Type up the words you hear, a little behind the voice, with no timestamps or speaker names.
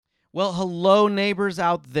Well, hello, neighbors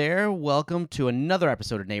out there. Welcome to another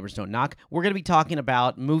episode of Neighbors Don't Knock. We're going to be talking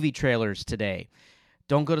about movie trailers today.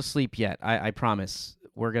 Don't go to sleep yet, I promise.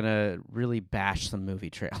 We're going to really bash some movie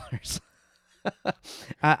trailers.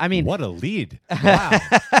 I mean... What a lead. Wow.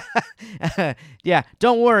 Yeah,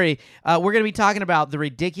 don't worry. We're going to be talking about the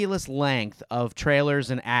ridiculous length of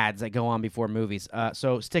trailers and ads that go on before movies.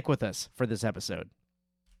 So stick with us for this episode.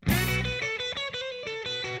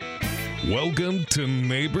 Welcome to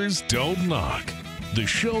Neighbors Don't Knock, the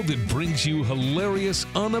show that brings you hilarious,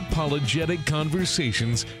 unapologetic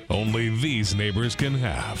conversations only these neighbors can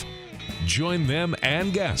have. Join them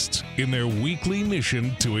and guests in their weekly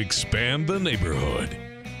mission to expand the neighborhood.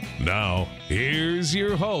 Now, here's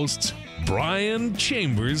your hosts, Brian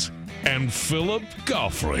Chambers and Philip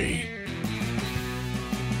Goffrey.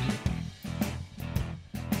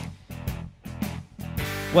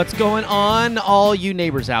 What's going on, all you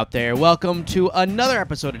neighbors out there? Welcome to another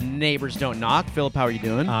episode of Neighbors Don't Knock. Philip, how are you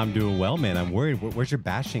doing? I'm doing well, man. I'm worried. Where's your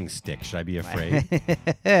bashing stick? Should I be afraid?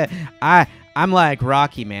 I'm like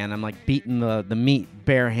Rocky, man. I'm like beating the meat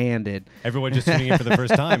barehanded. Everyone just tuning in for the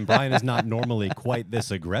first time. Brian is not normally quite this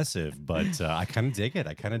aggressive, but I kind of dig it.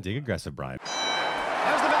 I kind of dig aggressive, Brian. There's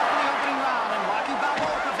the bell for the opening round, and Rocky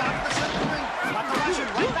Balboa comes out to the center ring. Got the Russian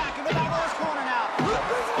right back into Balboa's corner now.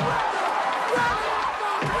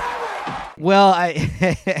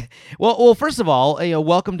 Well, first of all,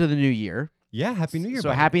 welcome to the new year. Yeah, Happy New Year, So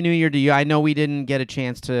buddy. Happy New Year to you. I know we didn't get a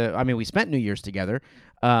chance to, we spent New Year's together.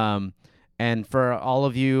 And for all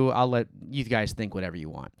of you, I'll let you guys think whatever you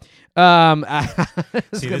want.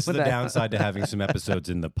 See, this is the downside to having some episodes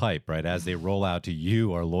in the pipe, right? As they roll out to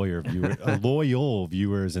you, our loyal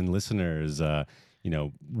viewers and listeners,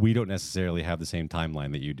 we don't necessarily have the same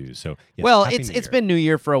timeline that you do. So, yes, well, Happy it's New Year. been New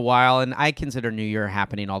Year for a while, and I consider New Year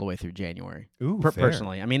happening all the way through January. Ooh, fair.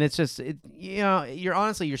 Personally, I mean, it's just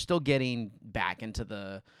you're still getting back into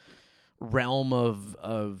the realm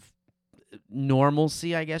of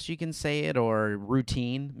normalcy, I guess you can say it, or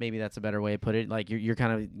routine. Maybe that's a better way to put it. Like you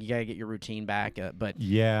gotta get your routine back. But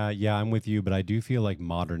yeah, I'm with you. But I do feel like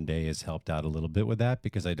modern day has helped out a little bit with that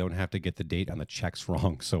because I don't have to get the date on the checks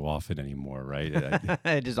wrong so often anymore, right?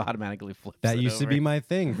 it just automatically flips. That it used to over. be my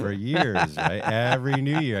thing for years, right? Every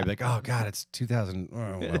New Year, I'd be like, "Oh God, it's 2000."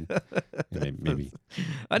 Maybe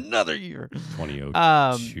another year.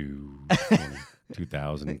 2002,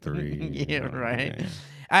 2003. Yeah, right. Yeah.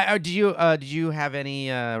 Did you have any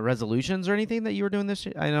resolutions or anything that you were doing this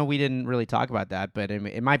year? I know we didn't really talk about that, but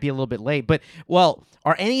it might be a little bit late. But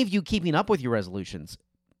are any of you keeping up with your resolutions?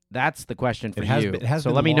 That's the question for you. It has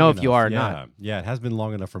so been let me long know if enough. you are or yeah. not. Yeah, it has been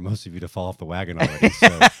long enough for most of you to fall off the wagon already.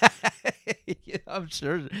 So.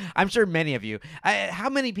 I'm sure many of you. How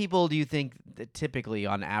many people do you think that typically,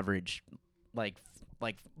 on average, like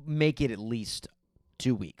make it at least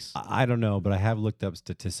 2 weeks? I don't know, but I have looked up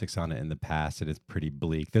statistics on it in the past, and it's pretty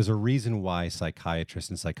bleak. There's a reason why psychiatrists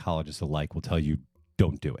and psychologists alike will tell you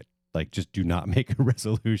don't do it. Like, just do not make a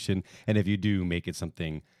resolution, and if you do, make it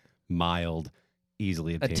something mild,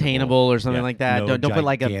 easily attainable or something like that. No don't put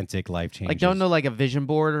like a gigantic life changes. like don't know like a vision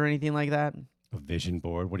board or anything like that. A vision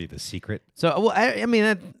board. What are you, The Secret? So well, I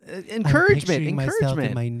mean, encouragement. Myself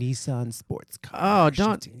in my Nissan sports car. Oh,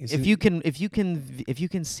 don't! If you can see I've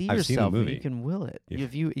seen the yourself, movie. you can will it. Yeah.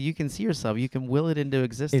 If you can see yourself, you can will it into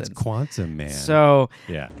existence. It's quantum, man. So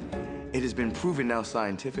yeah. It has been proven now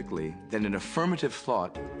scientifically that an affirmative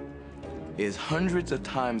thought is hundreds of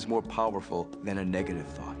times more powerful than a negative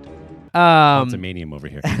thought. Quantumanium over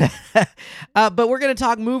here. But we're going to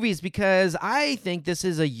talk movies because I think this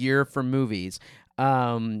is a year for movies.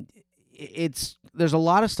 There's a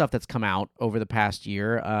lot of stuff that's come out over the past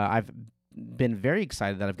year. I've been very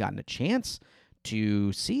excited that I've gotten a chance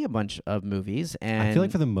to see a bunch of movies, and I feel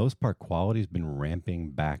like for the most part, quality's been ramping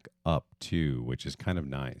back up too, which is kind of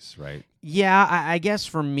nice, right? Yeah, I guess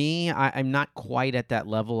for me, I'm not quite at that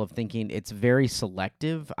level of thinking. It's very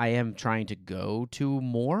selective. I am trying to go to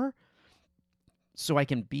more so I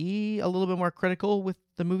can be a little bit more critical with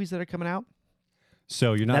the movies that are coming out.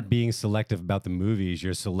 So you're not being selective about the movies.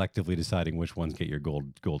 You're selectively deciding which ones get your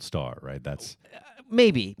gold star, right? That's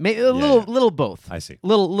maybe a little both. I see.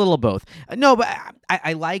 Little both. No, but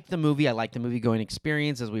I like the movie. I like the movie going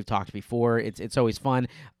experience, as we've talked before. It's always fun.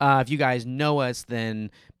 If you guys know us,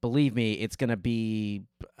 then believe me, it's gonna be.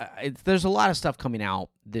 There's a lot of stuff coming out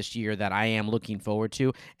this year that I am looking forward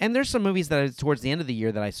to, and there's some movies that towards the end of the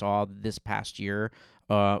year that I saw this past year.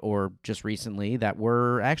 Or just recently that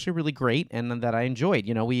were actually really great and that I enjoyed.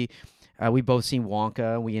 You know, we both seen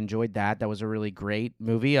Wonka. We enjoyed that. That was a really great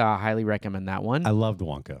movie. I highly recommend that one. I loved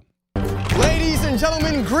Wonka. Ladies and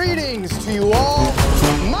gentlemen, greetings to you all.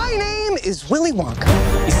 My name is Willy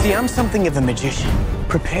Wonka. You see, I'm something of a magician.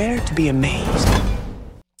 Prepare to be amazed.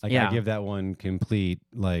 Like, Yeah. I give that one complete,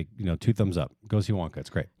 2 thumbs up. Go see Wonka. It's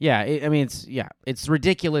great. Yeah, it's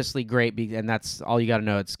ridiculously great, and that's all you got to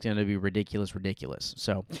know. It's going to be ridiculous.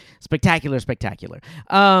 So spectacular.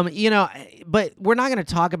 But we're not going to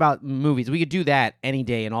talk about movies. We could do that any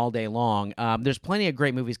day and all day long. There's plenty of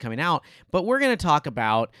great movies coming out, but we're going to talk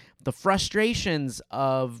about the frustrations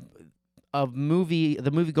of the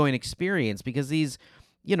movie-going experience, because these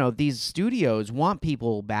studios want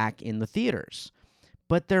people back in the theaters,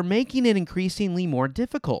 but they're making it increasingly more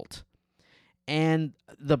difficult. And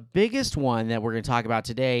the biggest one that we're going to talk about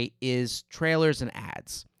today is trailers and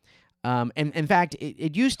ads. And in fact,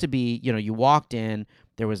 it used to be, you walked in,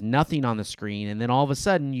 there was nothing on the screen, and then all of a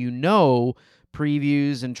sudden,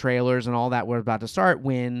 previews and trailers and all that were about to start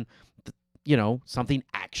when, something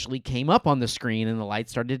actually came up on the screen and the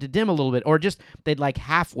lights started to dim a little bit, or just they'd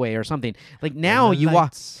halfway or something. Like now you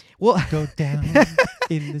walk. Well, go down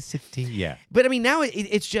in the city. Yeah. But I mean, now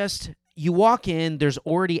it's just you walk in, there's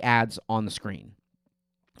already ads on the screen.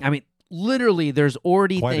 I mean, literally, there's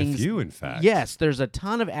already Quite things. a few, in fact. Yes, there's a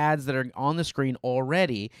ton of ads that are on the screen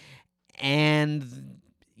already, and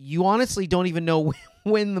you honestly don't even know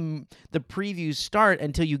when the previews start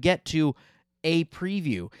until you get to a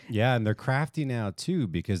preview. Yeah, and they're crafty now too,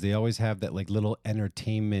 because they always have that little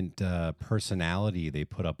entertainment personality they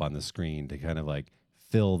put up on the screen to kind of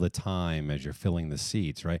fill the time as you're filling the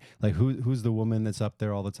seats, right? Like who's the woman that's up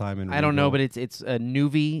there all the time? In I don't know, Regal? but it's a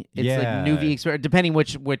Nuvi. It's Yeah. Nuvi experience, depending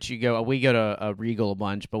which you go. We go to a Regal a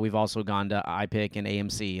bunch, but we've also gone to iPic and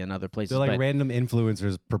AMC and other places. They're like but random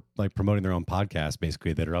influencers promoting their own podcasts,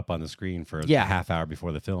 basically, that are up on the screen for a half hour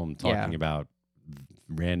before the film, talking about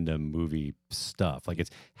random movie stuff. Like, it's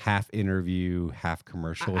half interview, half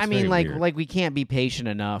commercial. It's I mean, very weird. like we can't be patient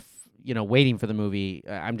enough, waiting for the movie.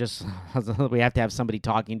 We have to have somebody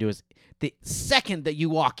talking to us the second that you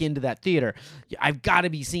walk into that theater. I've got to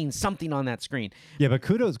be seeing something on that screen. Yeah, but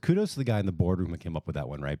kudos to the guy in the boardroom that came up with that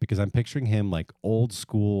one, right? Because I'm picturing him like old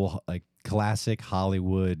school, like classic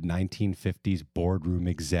Hollywood 1950s boardroom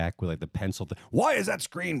exec with the pencil. Why is that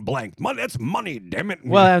screen blank? Money, that's money, damn it.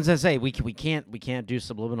 Well, as I say, we can't do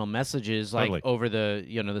subliminal messages Totally. over the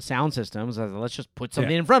the sound systems. Let's just put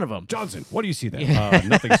something in front of them. Johnson, what do you see there?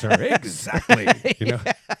 Nothing, sir. Exactly.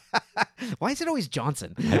 Why is it always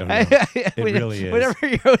Johnson? I don't know. It really is. Whenever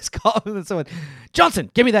you always call someone,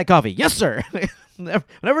 Johnson, give me that coffee. Yes, sir.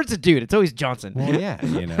 Whenever it's a dude, it's always Johnson. Well, yeah,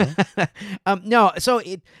 No, so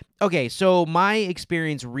my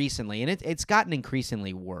experience recently, and it's gotten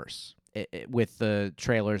increasingly worse with the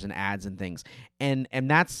trailers and ads and things, and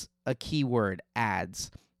that's a key word,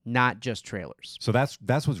 ads, not just trailers. So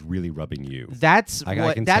that's what's really rubbing you. That's I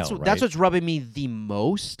what can that's tell, that's right? what's rubbing me the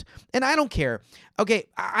most, and I don't care. Okay,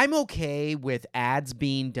 I'm okay with ads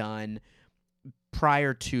being done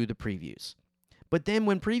prior to the previews, but then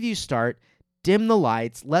when previews start, dim the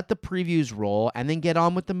lights, let the previews roll, and then get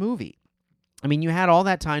on with the movie. I mean, you had all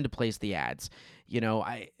that time to place the ads.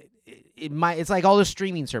 It's like all the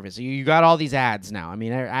streaming service. You got all these ads now. I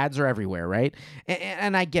mean, ads are everywhere, right?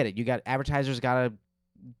 And I get it. You got advertisers got to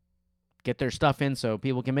get their stuff in so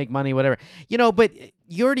people can make money, whatever. But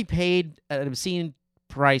you already paid an obscene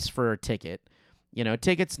price for a ticket.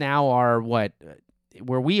 Tickets now are what?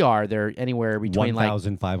 Where we are, they're anywhere between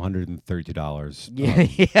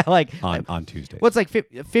 $1,532 on Tuesday. Well, it's like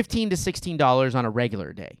 $15 to $16 on a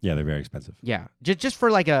regular day. Yeah, they're very expensive. Yeah, just for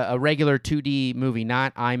like a regular 2D movie,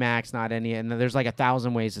 not IMAX, not any. And there's like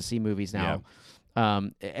 1,000 ways to see movies now. Yeah.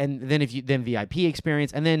 And then then VIP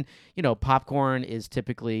experience, and then popcorn is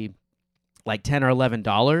typically like $10 or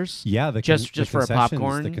 $11. Yeah, just for a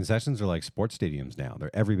popcorn. The concessions are like sports stadiums now. They're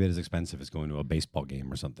every bit as expensive as going to a baseball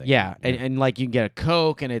game or something. Yeah, and like you can get a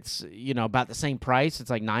Coke, and it's about the same price. It's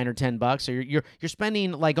like $9 or $10. So you're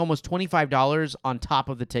spending like almost $25 on top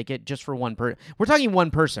of the ticket just for one person. We're talking one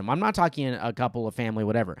person. I'm not talking a couple, a family,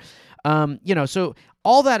 whatever. So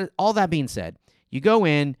all that being said, you go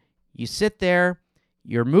in, you sit there.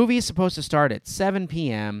 Your movie is supposed to start at 7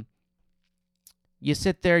 p.m. You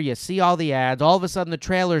sit there, you see all the ads. All of a sudden, the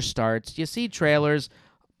trailer starts. You see trailers,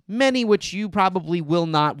 many which you probably will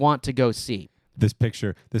not want to go see. This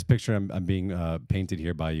picture I'm being painted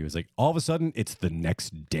here by you is like, all of a sudden, it's the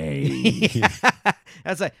next day.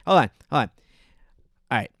 That's like, hold on. All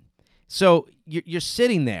right. So you're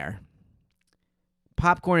sitting there,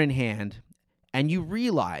 popcorn in hand, and you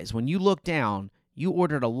realize when you look down, you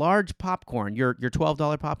ordered a large popcorn. Your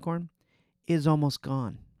 $12 popcorn is almost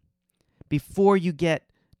gone before you get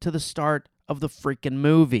to the start of the freaking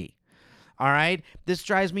movie. All right, this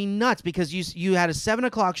drives me nuts because you had a 7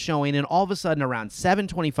 o'clock showing, and all of a sudden around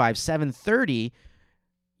 7:25, 7:30,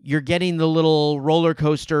 you're getting the little roller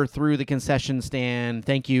coaster through the concession stand.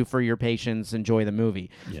 Thank you for your patience. Enjoy the movie.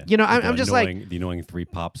 Yeah. You know, With I'm the just annoying, like, the annoying 3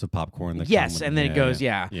 pops of popcorn. That yes, come with and then it goes,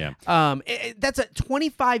 yeah. That's a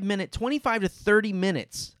 25 to 30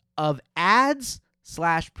 minutes of ads /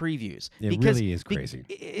 previews. It really is crazy.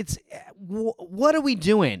 It's what are we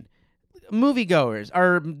doing? Moviegoers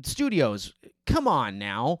or studios, come on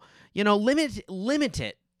now. You know, limit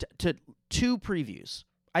it to 2 previews.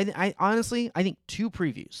 I honestly, I think 2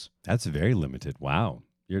 previews. That's very limited. Wow.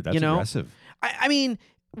 That's aggressive. I mean,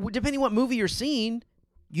 depending what movie you're seeing,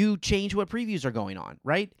 you change what previews are going on,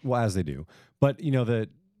 right? Well, as they do. But,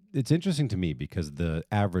 it's interesting to me because the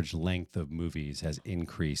average length of movies has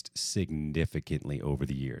increased significantly over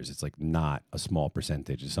the years. It's like not a small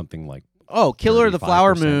percentage. It's something like Killer of the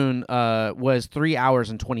Flower 35%. Moon was 3 hours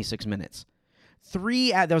and 26 minutes.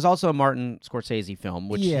 There was also a Martin Scorsese film,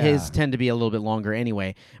 which his tend to be a little bit longer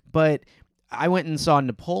anyway. But I went and saw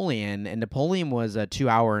Napoleon, and Napoleon was a 2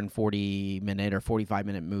 hour and 40-minute or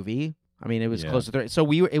 45-minute movie. I mean, it was close to 30. So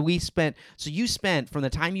you spent from the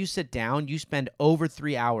time you sit down, you spend over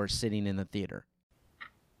 3 hours sitting in the theater.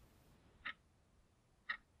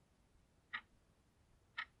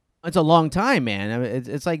 It's a long time, man. I mean,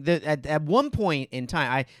 it's like at one point in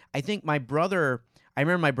time, I think I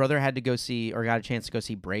remember my brother had to go see, or got a chance to go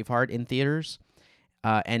see Braveheart in theaters,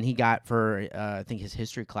 and he got for I think his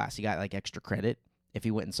history class, he got like extra credit if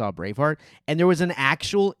he went and saw Braveheart. And there was an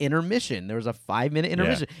actual intermission. There was a 5-minute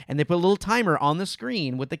intermission, and they put a little timer on the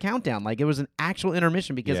screen with the countdown, like it was an actual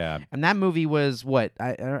intermission. Because and that movie was what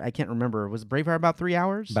I can't remember. Was Braveheart about 3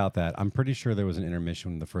 hours? About that. I'm pretty sure there was an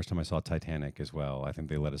intermission the first time I saw Titanic as well. I think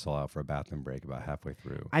they let us all out for a bathroom break about halfway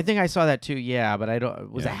through. I think I saw that too. Yeah, but I don't.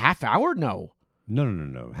 Was it a half hour? No.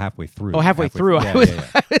 No. Halfway through. Oh, halfway through. Yeah, I was,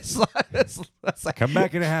 yeah. I was like, Come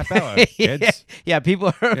back in a half hour, kids. yeah,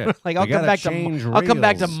 people are like, I'll come back I'll come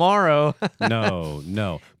back tomorrow.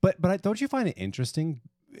 No. But don't you find it interesting?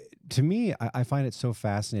 To me, I find it so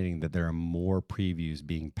fascinating that there are more previews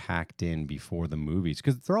being packed in before the movies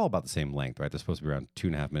because they're all about the same length, right? They're supposed to be around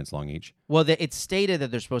 2.5 minutes long each. Well, it's stated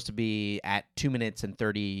that they're supposed to be at 2 minutes and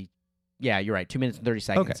 30. Yeah, you're right, 2 minutes and 30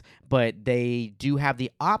 seconds. Okay. But they do have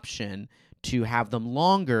the option to have them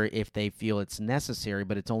longer if they feel it's necessary,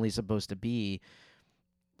 but it's only supposed to be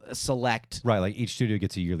a select. Right, like each studio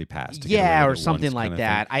gets a yearly pass. To get away Yeah, with or it something once like kind of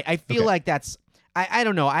that. thing. I feel Okay. like that's. I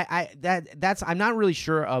don't know. That's I'm not really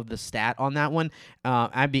sure of the stat on that one.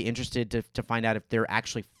 I'd be interested to find out if they're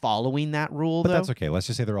actually following that rule. But though. that's okay. Let's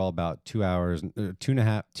just say they're all about 2 hours,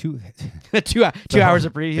 2.5, 2. two hours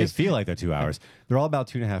of They previews. feel like they're 2 hours. They're all about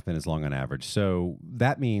 2.5 minutes long on average. So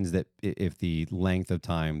that means that if the length of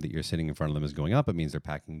time that you're sitting in front of them is going up, it means they're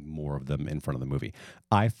packing more of them in front of the movie.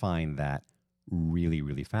 I find that really,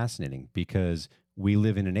 really fascinating because we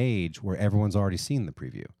live in an age where everyone's already seen the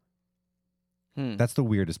preview. That's the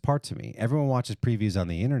weirdest part to me. Everyone watches previews on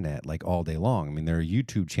the internet like all day long. I mean, there are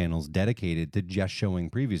YouTube channels dedicated to just showing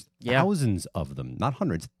previews. Yeah. Thousands of them, not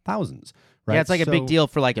hundreds, thousands. Right? Yeah, it's like a big So- deal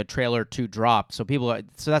for like a trailer to drop. So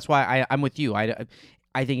so that's why I'm with you. I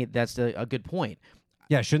think that's a good point.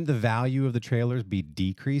 Yeah, shouldn't the value of the trailers be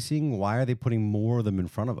decreasing? Why are they putting more of them in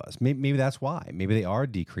front of us? Maybe that's why. Maybe they are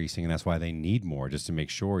decreasing, and that's why they need more, just to make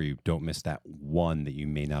sure you don't miss that one that you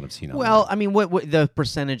may not have seen. Well, online. I mean, what the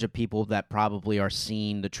percentage of people that probably are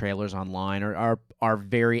seeing the trailers online are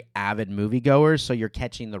very avid moviegoers, so you're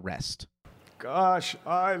catching the rest. Gosh,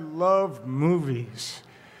 I love movies.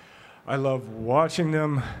 I love watching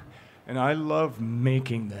them, and I love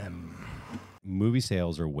making them. Movie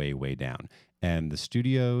sales are way, way down. And the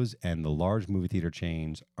studios and the large movie theater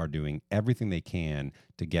chains are doing everything they can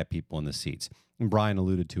to get people in the seats. And Brian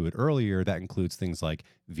alluded to it earlier. That includes things like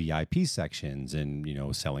VIP sections and,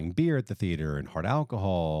 selling beer at the theater and hard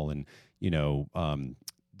alcohol and,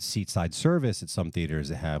 seat side service at some theaters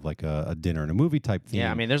that have like a dinner and a movie type theme.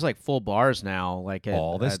 Yeah, I mean, there's like full bars now, like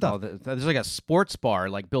All this stuff. There's like a sports bar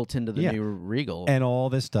like built into the Yeah. new Regal. And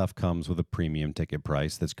all this stuff comes with a premium ticket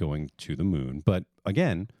price that's going to the moon. But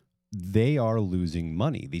again, they are losing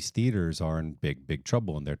money. These theaters are in big, big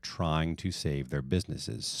trouble, and they're trying to save their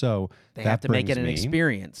businesses. So they that have to make it brings an me-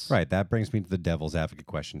 experience. Right. That brings me to the devil's advocate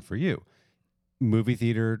question for you. Movie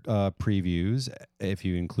theater previews, if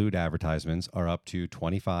you include advertisements, are up to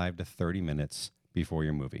 25 to 30 minutes before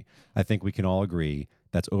your movie. I think we can all agree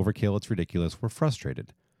that's overkill. It's ridiculous. We're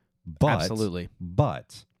frustrated. But, Absolutely.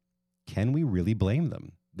 But can we really blame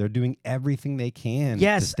them? They're doing everything they can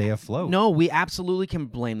to stay afloat. No, we absolutely can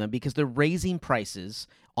blame them because they're raising prices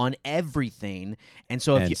on everything, and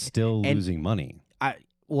so if and you still and- losing money.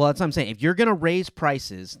 Well, that's what I'm saying. If you're gonna raise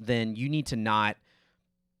prices, then you need to not.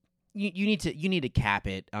 You need to cap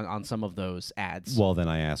it on some of those ads. Well, then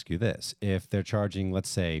I ask you this: if they're charging, let's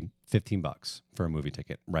say, $15 for a movie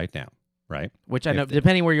ticket right now, right? Which I know,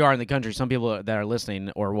 depending where you are in the country, some people that are listening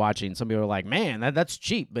or watching, some people are like, "Man, that's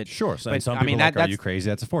cheap." But Sure. So, but, some I people mean, are like, that's are you crazy?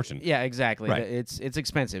 That's a fortune. Yeah, exactly. Right. It's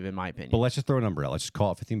expensive in my opinion. But let's just throw a number out. Let's just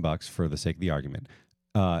call it $15 for the sake of the argument.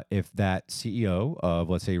 If that CEO of,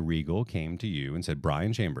 let's say, Regal came to you and said,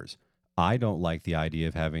 Brian Chambers, I don't like the idea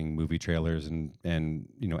of having movie trailers and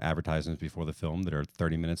advertisements before the film that are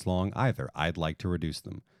 30 minutes long either. I'd like to reduce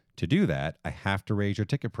them. To do that, I have to raise your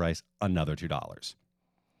ticket price another $2.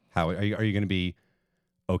 How are you going to be,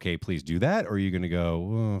 okay, please do that? Or are you going to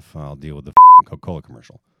go, I'll deal with the Coca-Cola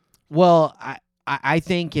commercial? Well, I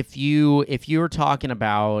think if you're talking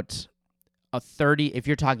about if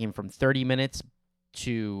you're talking from 30 minutes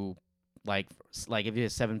to like if you have a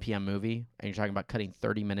 7 p.m. movie and you're talking about cutting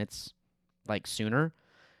 30 minutes like sooner,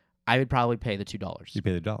 I would probably pay the $2. You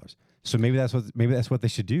pay the $2. So maybe that's what they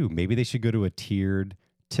should do. Maybe they should go to a tiered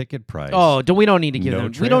ticket price. Oh, we don't need to give No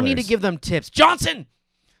them. We don't need to trailers. give them tips. Johnson,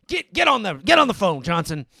 get on the phone,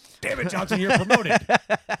 Johnson. Damn it, Johnson, you're promoted.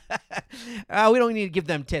 We don't need to give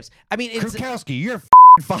them tips. I mean, it's Krukowski, you're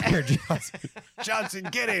fired, Johnson. Johnson,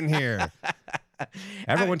 get in here.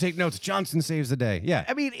 Everyone take notes. Johnson saves the day. Yeah.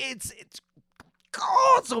 I mean, it's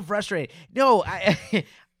so frustrating. No,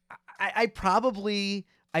 I probably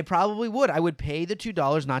would. I would pay the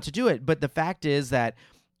 $2 not to do it. But the fact is that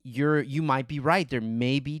you might be right. There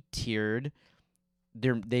may be tiered.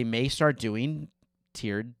 They may start doing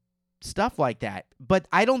tiered stuff like that. But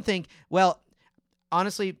I don't think. Well,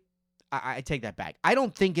 honestly, I take that back. I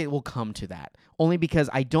don't think it will come to that. Only because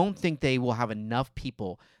I don't think they will have enough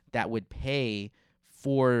people that would pay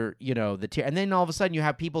for the tier. And then all of a sudden you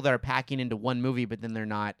have people that are packing into one movie, but then they're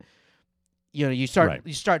not. You start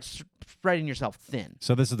spreading yourself thin.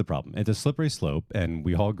 So this is the problem. It's a slippery slope, and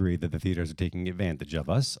we all agree that the theaters are taking advantage of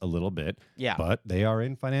us a little bit. Yeah. But they are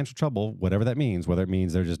in financial trouble, whatever that means, whether it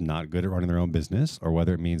means they're just not good at running their own business, or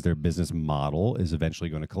whether it means their business model is eventually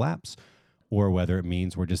going to collapse, or whether it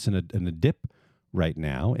means we're just in a dip right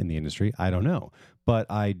now in the industry. I don't know. But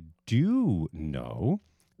I do know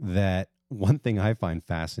that one thing I find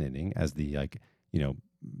fascinating as the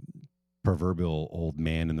proverbial old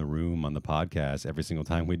man in the room on the podcast, every single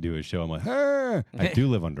time we do a show, I'm like, hey! I do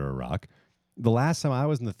live under a rock. The last time I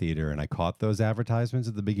was in the theater and I caught those advertisements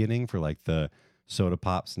at the beginning for like the soda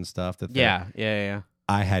pops and stuff. Yeah.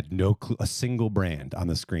 I had no clue, a single brand on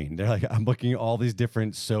the screen. They're like, I'm looking at all these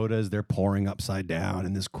different sodas. They're pouring upside down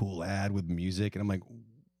in this cool ad with music. And I'm like,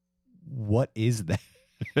 what is that?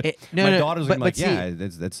 My daughter's like, yeah,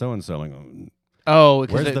 that's so-and-so. I'm like, oh,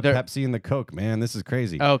 where's the Pepsi and the Coke, man? This is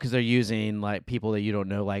crazy. Oh, because they're using like people that you don't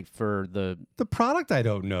know, like for the product. I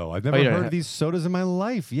don't know. I've never heard of these sodas in my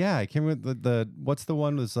life. Yeah, I can't remember the what's the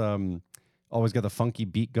one was always got the funky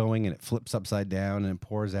beat going and it flips upside down and it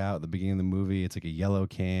pours out at the beginning of the movie. It's like a yellow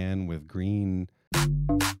can with green.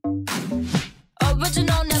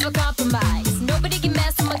 Original, never compromise. Nobody can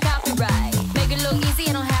mess with my copyright. Make it look easy,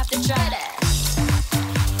 you don't have to try that.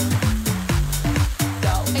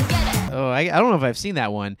 Oh, I don't know if I've seen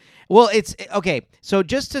that one. Well, it's okay. So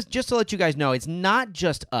just to let you guys know, it's not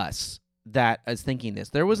just us that is thinking this.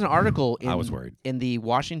 There was an article I was worried. in the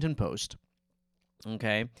Washington Post,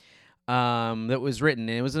 okay, that was written,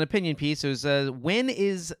 and it was an opinion piece. It was, when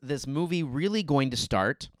is this movie really going to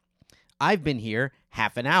start? I've been here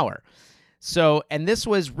half an hour. So, and this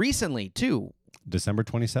was recently, too. December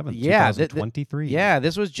 27th, yeah, 2023. Yeah,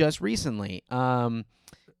 this was just recently.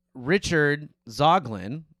 Richard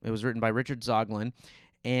Zoglin. It was written by Richard Zoglin,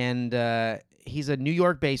 and he's a New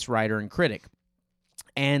York-based writer and critic.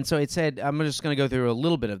 And so it said, I'm just going to go through a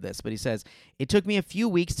little bit of this, but he says, it took me a few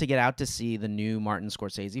weeks to get out to see the new Martin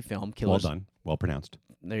Scorsese film, Killers. Well done. Well pronounced.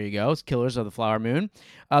 There you go. It's Killers of the Flower Moon.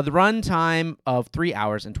 The run time of 3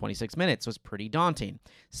 hours and 26 minutes was pretty daunting.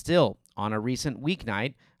 Still, on a recent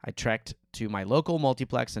weeknight, I trekked to my local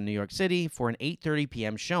multiplex in New York City for an 8:30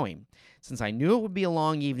 p.m. showing. Since I knew it would be a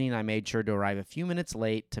long evening, I made sure to arrive a few minutes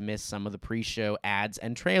late to miss some of the pre-show ads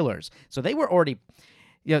and trailers. So they were already...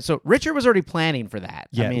 Yeah, so Richard was already planning for that.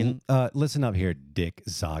 Yeah, I mean, listen up here, Dick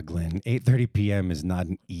Zoglin. 8:30 p.m. is not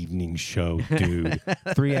an evening show, dude.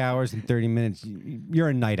 3 hours and 30 minutes. You're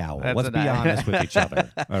a night owl. Let's be honest with each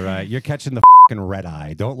other. All right, you're catching the fucking red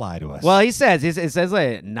eye. Don't lie to us. Well, it says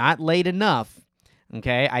like, not late enough.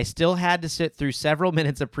 Okay, I still had to sit through several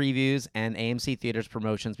minutes of previews and AMC Theaters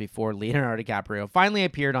promotions before Leonardo DiCaprio finally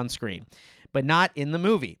appeared on screen, but not in the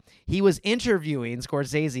movie. He was interviewing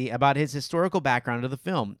Scorsese about his historical background of the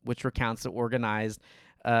film, which recounts the organized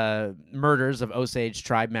murders of Osage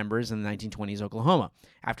tribe members in the 1920s Oklahoma.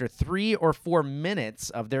 After 3 or 4 minutes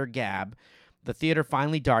of their gab, the theater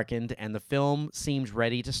finally darkened and the film seemed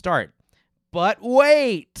ready to start. But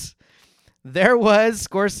wait! There was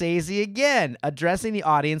Scorsese again, addressing the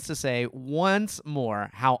audience to say once more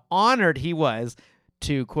how honored he was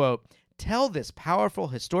to, quote, tell this powerful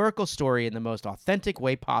historical story in the most authentic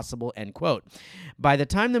way possible, end quote. By the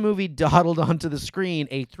time the movie dawdled onto the screen,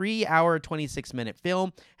 a 3-hour, 26-minute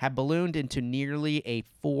film had ballooned into nearly a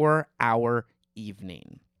 4-hour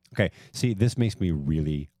evening. Okay, see, this makes me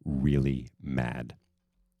really, really mad,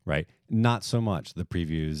 right? Not so much the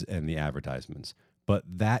previews and the advertisements, but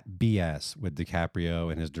that BS with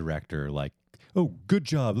DiCaprio and his director, like, oh, good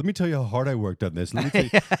job. Let me tell you how hard I worked on this. Let me tell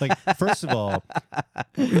you, like, first of all,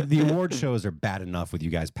 the award shows are bad enough with you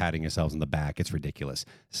guys patting yourselves on the back. It's ridiculous.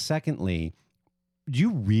 Secondly, do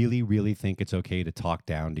you really, really think it's okay to talk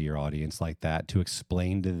down to your audience like that, to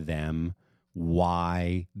explain to them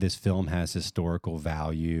why this film has historical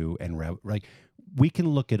value? And like, we can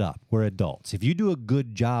look it up. We're adults. If you do a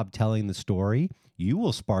good job telling the story, you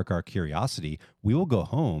will spark our curiosity. We will go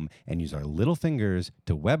home and use our little fingers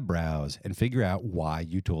to web browse and figure out why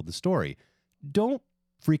you told the story. Don't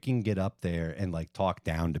freaking get up there and like talk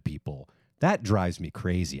down to people. That drives me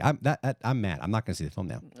crazy. I'm mad. I'm not going to see the film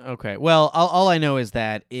now. Okay. Well, all I know is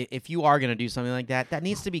that if you are going to do something like that, that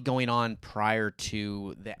needs to be going on prior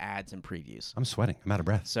to the ads and previews. I'm sweating. I'm out of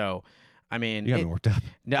breath. So, I mean, You got me worked up.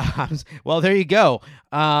 No, well, there you go.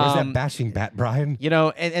 Where's that bashing bat, Brian? You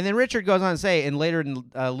know, and then Richard goes on to say, and later,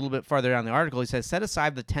 a little bit farther down the article, he says, set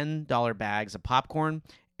aside the $10 bags of popcorn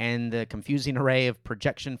and the confusing array of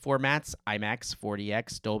projection formats, IMAX,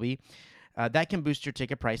 4DX, Dolby. That can boost your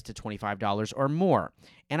ticket price to $25 or more.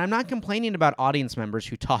 And I'm not complaining about audience members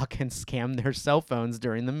who talk and scam their cell phones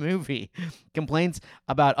during the movie. Complaints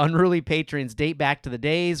about unruly patrons date back to the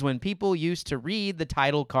days when people used to read the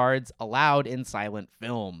title cards aloud in silent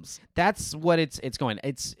films. That's what it's going.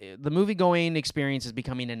 It's the movie-going experience is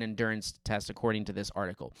becoming an endurance test, according to this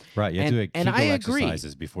article. Right, you have to do and I agree.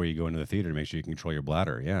 exercises before you go into the theater to make sure you control your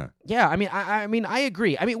bladder. Yeah. Yeah, I mean, I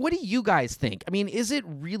agree. I mean, what do you guys think? I mean, is it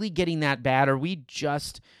really getting that bad?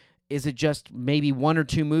 Is it just maybe 1 or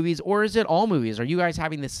 2 movies, or is it all movies? Are you guys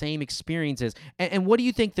having the same experiences? And what do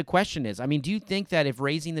you think the question is? I mean, do you think that if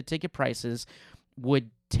raising the ticket prices would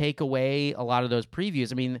take away a lot of those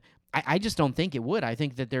previews? I mean, I just don't think it would. I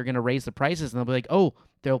think that they're going to raise the prices, and they'll be like, oh,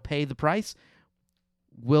 they'll pay the price.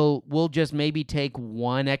 We'll just maybe take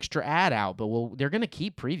 1 extra ad out, but they're going to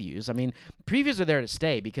keep previews. I mean, previews are there to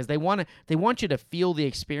stay because they want you to feel the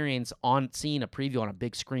experience on seeing a preview on a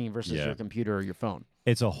big screen versus your computer or your phone.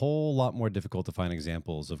 It's a whole lot more difficult to find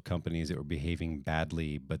examples of companies that were behaving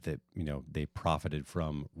badly, but that, you know, they profited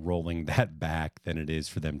from rolling that back than it is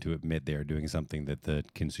for them to admit they're doing something that the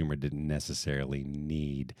consumer didn't necessarily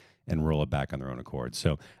need and roll it back on their own accord.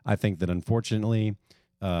 So I think that unfortunately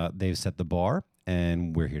they've set the bar,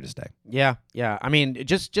 and we're here to stay. Yeah. I mean,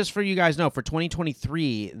 just for you guys know, for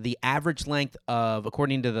 2023, the average length of,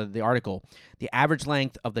 according to the article, the average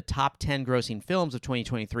length of the top 10 grossing films of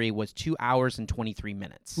 2023 was 2 hours and 23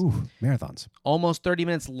 minutes. Ooh, marathons. Almost 30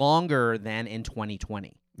 minutes longer than in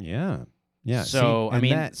 2020. Yeah. So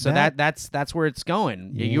See, that's where it's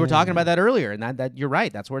going. You were talking about that earlier, and that you're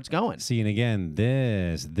right. That's where it's going. See, and again,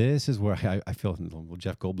 this is where I feel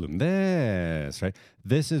Jeff Goldblum.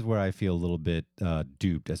 This is where I feel a little bit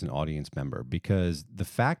duped as an audience member, because the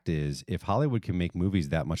fact is, if Hollywood can make movies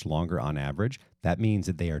that much longer on average, that means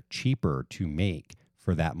that they are cheaper to make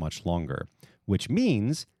for that much longer, which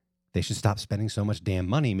means they should stop spending so much damn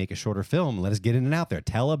money, make a shorter film, let us get in and out there.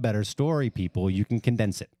 Tell a better story, people. You can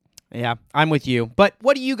condense it. Yeah, I'm with you. But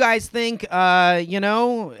what do you guys think? What's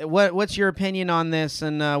your opinion on this,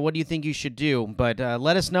 and what do you think you should do? But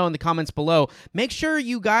let us know in the comments below. Make sure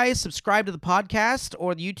you guys subscribe to the podcast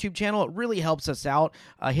or the YouTube channel. It really helps us out.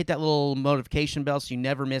 Hit that little notification bell so you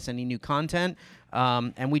never miss any new content.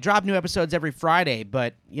 And we drop new episodes every Friday,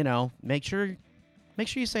 but, make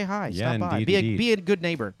sure you say hi. Yeah, Stop by. indeed. Be a good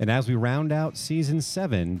neighbor. And as we round out Season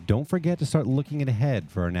 7, don't forget to start looking ahead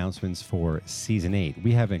for announcements for Season 8.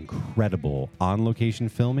 We have incredible on-location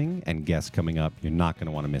filming and guests coming up. You're not going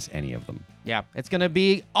to want to miss any of them. Yeah, it's going to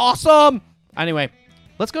be awesome. Anyway,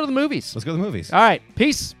 let's go to the movies. Let's go to the movies. All right,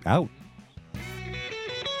 peace. Out.